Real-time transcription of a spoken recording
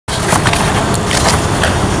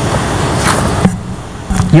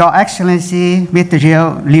Your Excellency, Mr.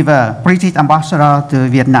 Gilles Lever, British Ambassador to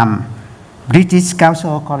Vietnam, British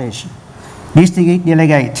Council College, distinguished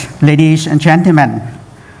delegate, ladies and gentlemen.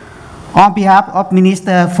 On behalf of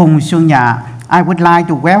Minister Phùng Xuân Nhạ, I would like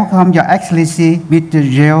to welcome Your Excellency, Mr.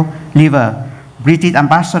 Gilles Lever, British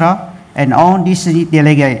Ambassador, and all distinguished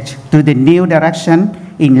delegates to the New Direction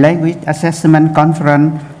in Language Assessment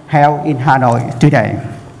Conference held in Hanoi today.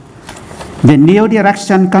 The New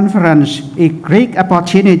Direction Conference is a great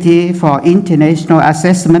opportunity for international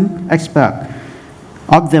assessment experts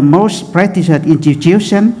of the most prestigious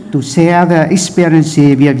institutions to share their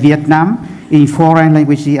experiences with Vietnam in foreign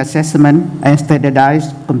language assessment and standardized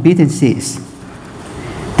competencies.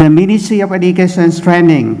 The Ministry of Education and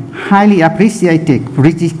Training highly appreciated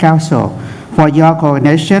British Council for your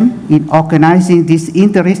coordination in organizing this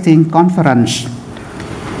interesting conference.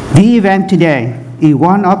 The event today is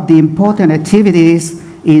one of the important activities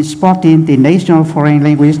in supporting the National Foreign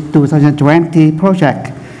Language 2020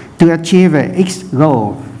 project to achieve its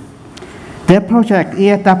goal. The project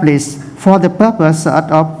is established for the purpose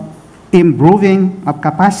of improving the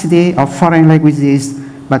capacity of foreign languages,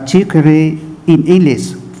 particularly in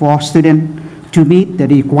English, for students to meet the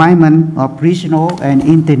requirement of regional and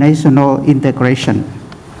international integration.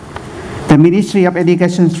 The Ministry of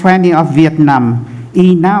Education and Training of Vietnam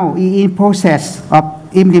is now in process of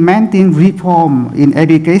implementing reform in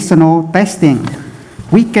educational testing.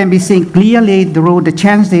 We can be seen clearly through the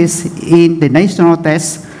changes in the national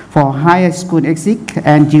tests for higher school exit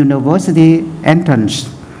and university entrance.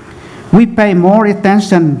 We pay more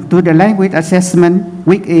attention to the language assessment,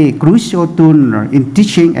 which is a crucial tool in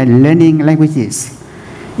teaching and learning languages.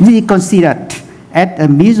 It is considered as a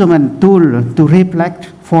measurement tool to reflect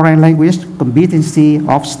foreign language competency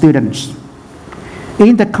of students.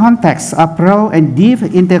 In the context of broad and deep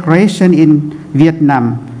integration in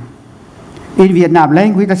Vietnam,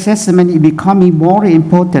 language assessment is becoming more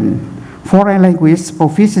important. Foreign language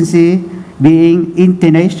proficiency being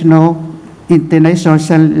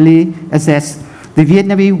internationally assessed, the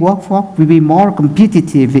Vietnamese workforce will be more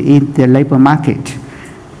competitive in the labor market,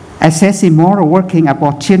 accessing more working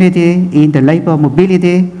opportunity in the labor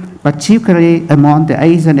mobility, particularly among the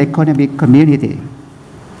Asian economic community.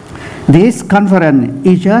 This conference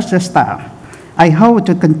is just a start. I hope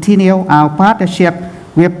to continue our partnership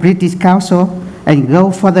with British Council and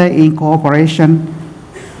go further in cooperation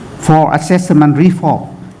for assessment reform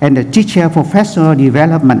and the teacher professional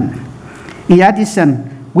development. In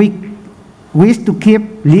addition, we wish to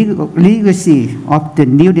keep legacy of the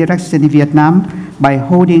New Direction in Vietnam by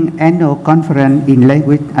holding annual conference in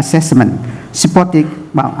language assessment, supported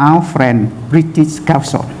by our friend British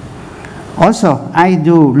Council. Also, I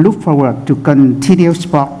do look forward to continue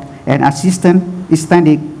support and assistance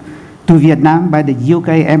extended to Vietnam by the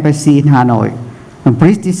UK Embassy in Hanoi, the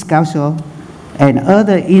British Council, and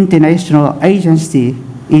other international agencies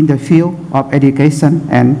in the field of education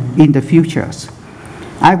and in the future.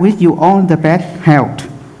 I wish you all the best health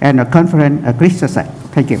and a conference a great success.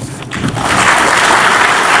 Thank you.